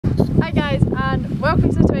Hi guys, and welcome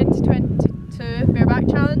to the 2022 Bareback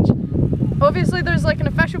Challenge. Obviously there's like an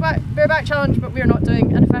official Bareback Challenge, but we're not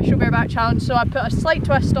doing an official Bareback Challenge, so I put a slight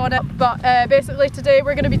twist on it. But basically today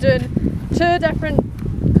we're going to be doing two different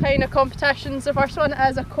kind of competitions. The first one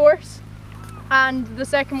is a course and the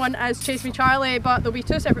second one is Chase Me Charlie, but there'll be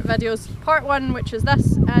two separate videos. Part one, which is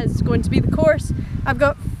this, is going to be the course. I've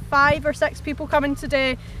got 5 or 6 people coming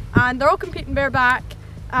today and they're all competing bareback,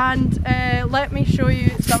 and let me show you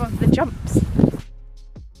some of the jumps.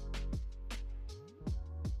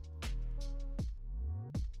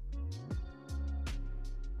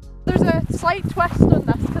 There's a slight twist on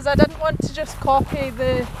this because I didn't want to just copy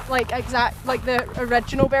the the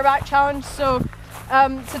original Bareback Challenge. So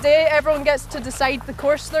today everyone gets to decide the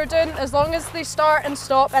course they're doing. As long as they start and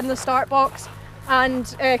stop in the start box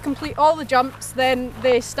and complete all the jumps, then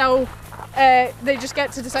they still they just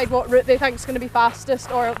get to decide what route they think is going to be fastest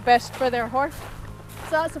or best for their horse.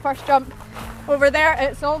 So that's the first jump. Over there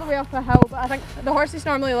it's all the way up a hill, but I think the horse is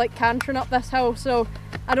normally like cantering up this hill, so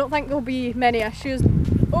I don't think there'll be many issues.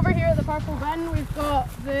 Over here at the purple bin we've got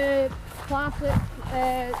the classic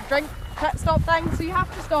drink pit stop thing, so you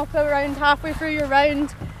have to stop around halfway through your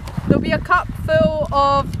round. There'll be a cup full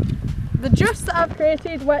of the juice that I've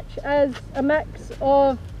created, which is a mix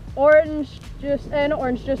of orange juice, not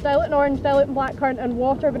orange juice, diluting orange, diluting blackcurrant and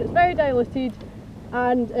water, but it's very diluted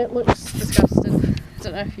and it looks disgusting. I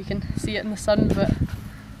don't know if you can see it in the sun, but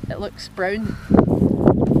it looks brown.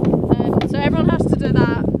 So everyone has to do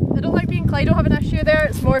that. I don't think me and Clyde will have an issue there.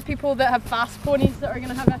 It's more people that have fast ponies that are going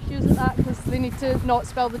to have issues with that because they need to not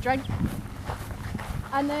spill the drink.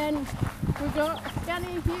 And then we've got a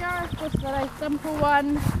skinny here, just a very simple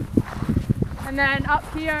one. And then up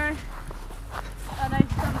here, a nice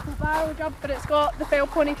simple barrel jump, but it's got the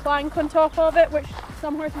TheFellPony plank on top of it, which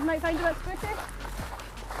some horses might find a bit spooky.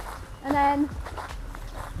 And then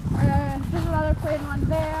there's another plain one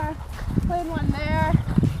there,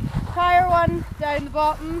 higher one down the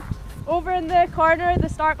bottom. Over in the corner, the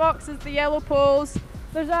start box, is the yellow poles.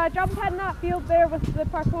 There's a jump in that field there with the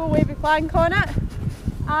purple wavy plank on it.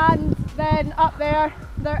 And then up there,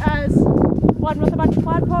 there is one with a bunch of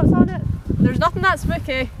plant pots on it. There's nothing that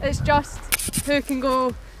spooky, it's just who can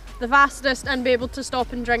go the fastest and be able to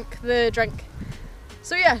stop and drink the drink.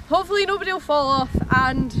 So yeah, hopefully nobody will fall off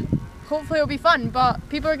and hopefully it'll be fun, but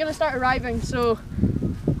people are going to start arriving, so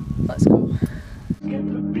let's go. Get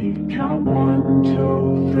the beat, count 1,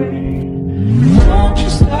 2, 3. Don't you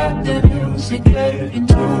stop the music, get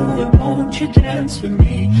into it, won't you dance with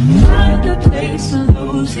me? Find a place and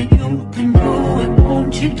lose it, you can do it,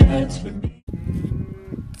 won't you dance with me?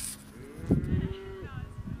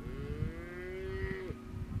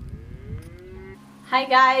 Hi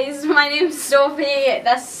guys, my name's Sophie,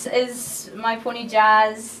 this is my pony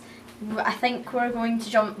Jazz. I think we're going to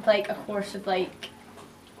jump like a course of like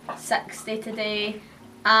 60 today,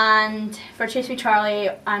 and for Chase Me Charlie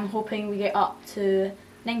I'm hoping we get up to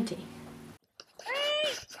 90. 3,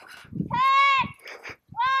 2, 1,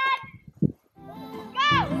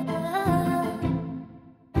 go!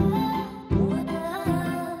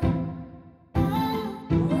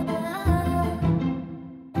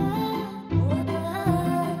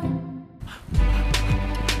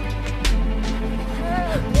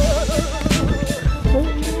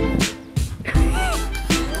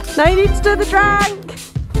 Now you need to do the drink!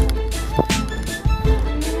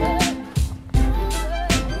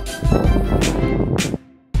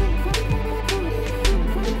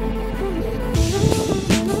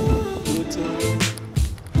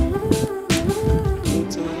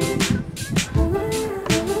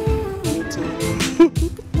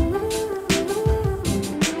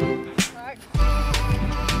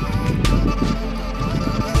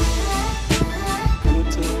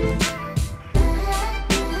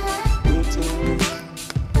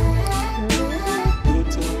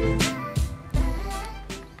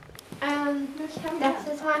 This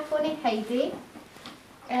is my pony Heidi.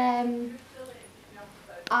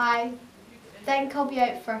 I think I'll be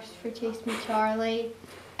out first for Chase Me Charlie,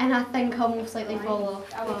 and I think I'll most likely fall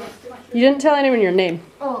off. You didn't tell anyone your name.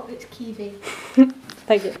 Oh, it's Kiwi.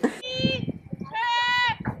 Thank you. 3, 2,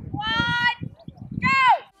 1, go!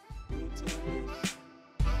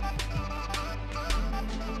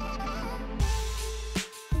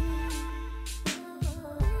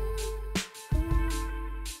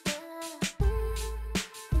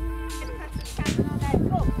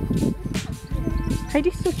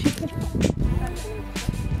 Heidi's so cheeky.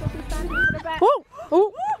 Oh!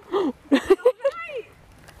 Oh!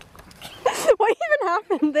 What even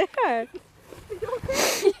happened there?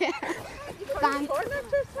 Yeah.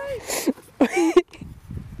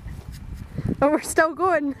 Oh, we're still Go, go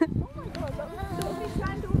on.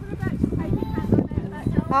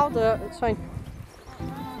 I'll do it, it's fine.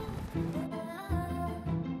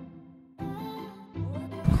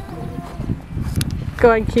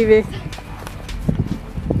 Go on, Kiwi.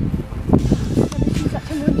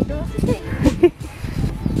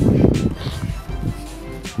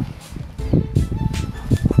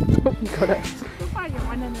 Oh, you got it.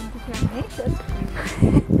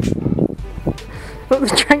 Look,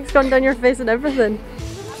 the drink's gone down your face and everything.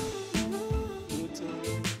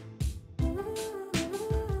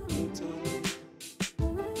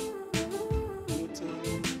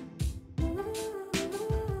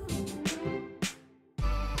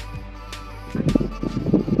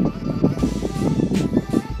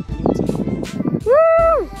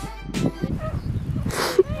 Woo!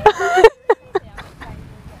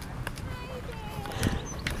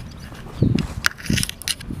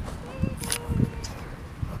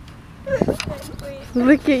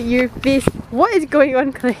 Look at your face. What is going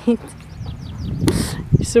on, Clyde? You're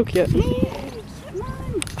so cute.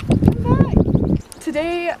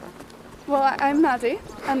 Today, well, I'm Maddie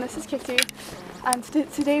and this is Kitty, and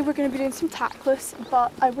today we're going to be doing some tackless,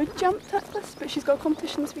 but I would jump tackless, but she's got a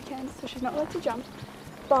competition this weekend so she's not allowed to jump,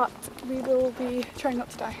 but we will be trying not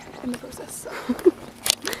to die in the process. So.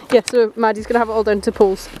 Yeah, so Maddie's going to have it all down to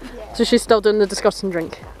poles, Yeah. so she's still doing the disgusting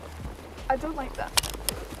drink. I don't like that.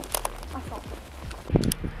 I thought.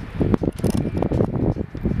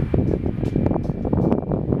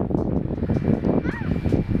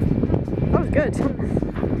 That was good.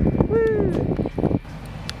 Woo.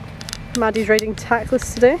 Maddie's riding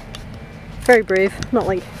tackless today. Very brave, not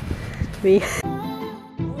like me.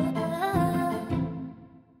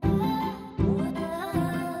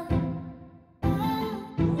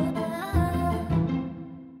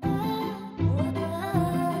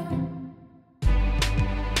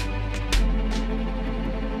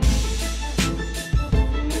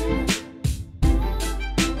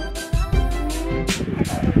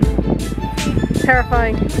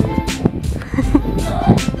 Terrifying.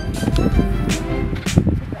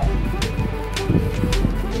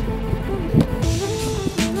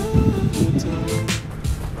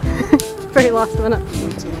 Very last minute.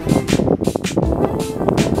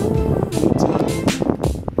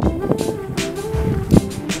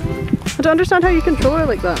 I don't understand how you control her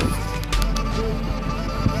like that.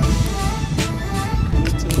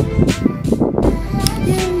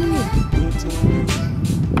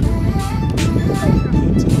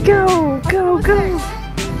 Go, go, go!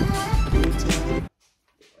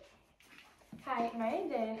 Hi, my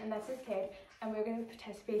name's Erin and this is Kate, and we're going to be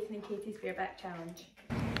participating in Katie's Bareback Challenge.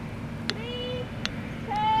 3,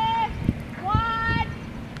 2, 1,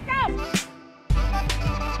 go!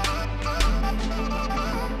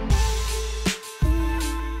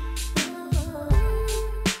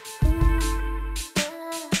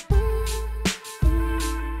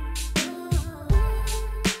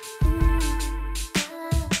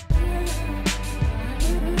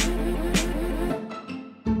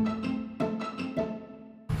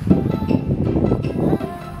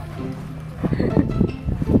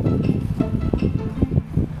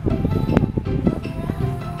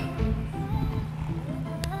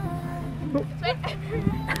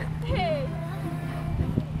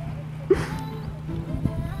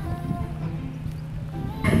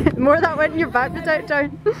 The more that went in your back, the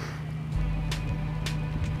down.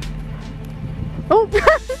 Oh!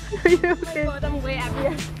 Are you okay? God, I'm way out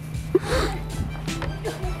here.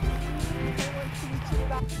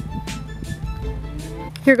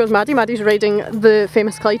 Here goes Maddie. Maddie's riding the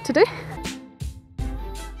famous Clyde today.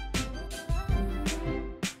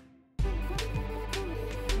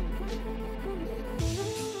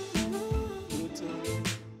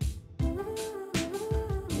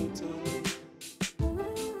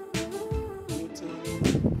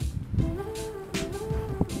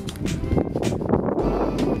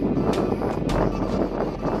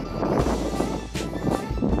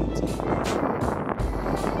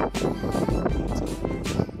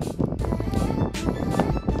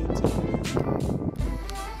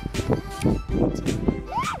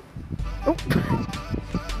 Oh!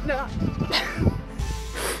 No.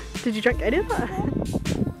 Did you drink any of that?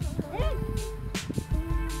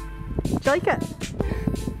 Did you like it?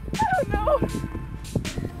 I don't know.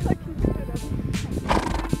 I can do it.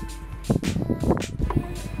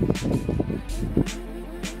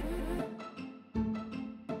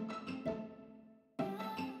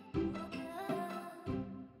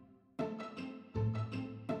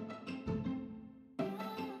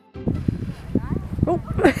 Oh!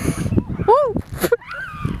 Oh!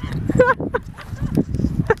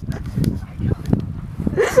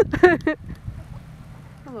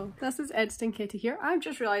 Hello, this is Editing Katie here. I've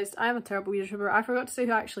just realised I am a terrible YouTuber. I forgot to say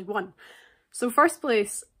who actually won. So first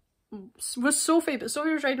place was Sophie, but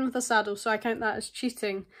Sophie was riding with a saddle, so I count that as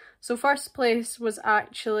cheating. So first place was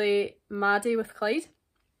actually Maddie with Clyde.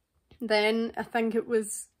 Then I think it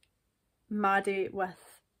was Maddie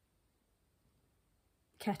with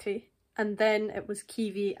Kitty. And then it was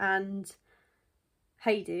Kiwi and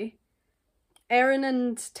Heidi. Erin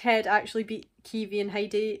and Ted actually beat Kiwi and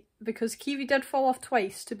Heidi because Kiwi did fall off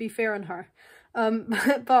twice, to be fair on her.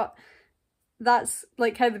 But that's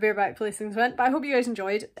like how the bareback placings went. But I hope you guys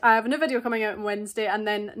enjoyed. I have a new video coming out on Wednesday, and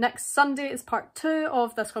then next Sunday is part 2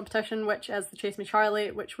 of this competition, which is the Chase Me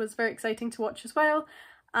Charlie, which was very exciting to watch as well.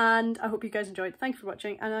 And I hope you guys enjoyed. Thank you for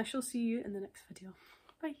watching, and I shall see you in the next video.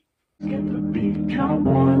 Bye. Get the beat, count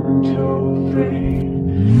 1, 2, 3.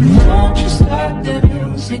 Don't just let the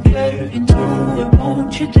music get into it.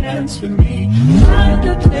 Won't you dance with me? Find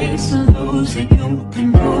a place and lose it. You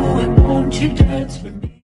can do it. Won't you dance with me?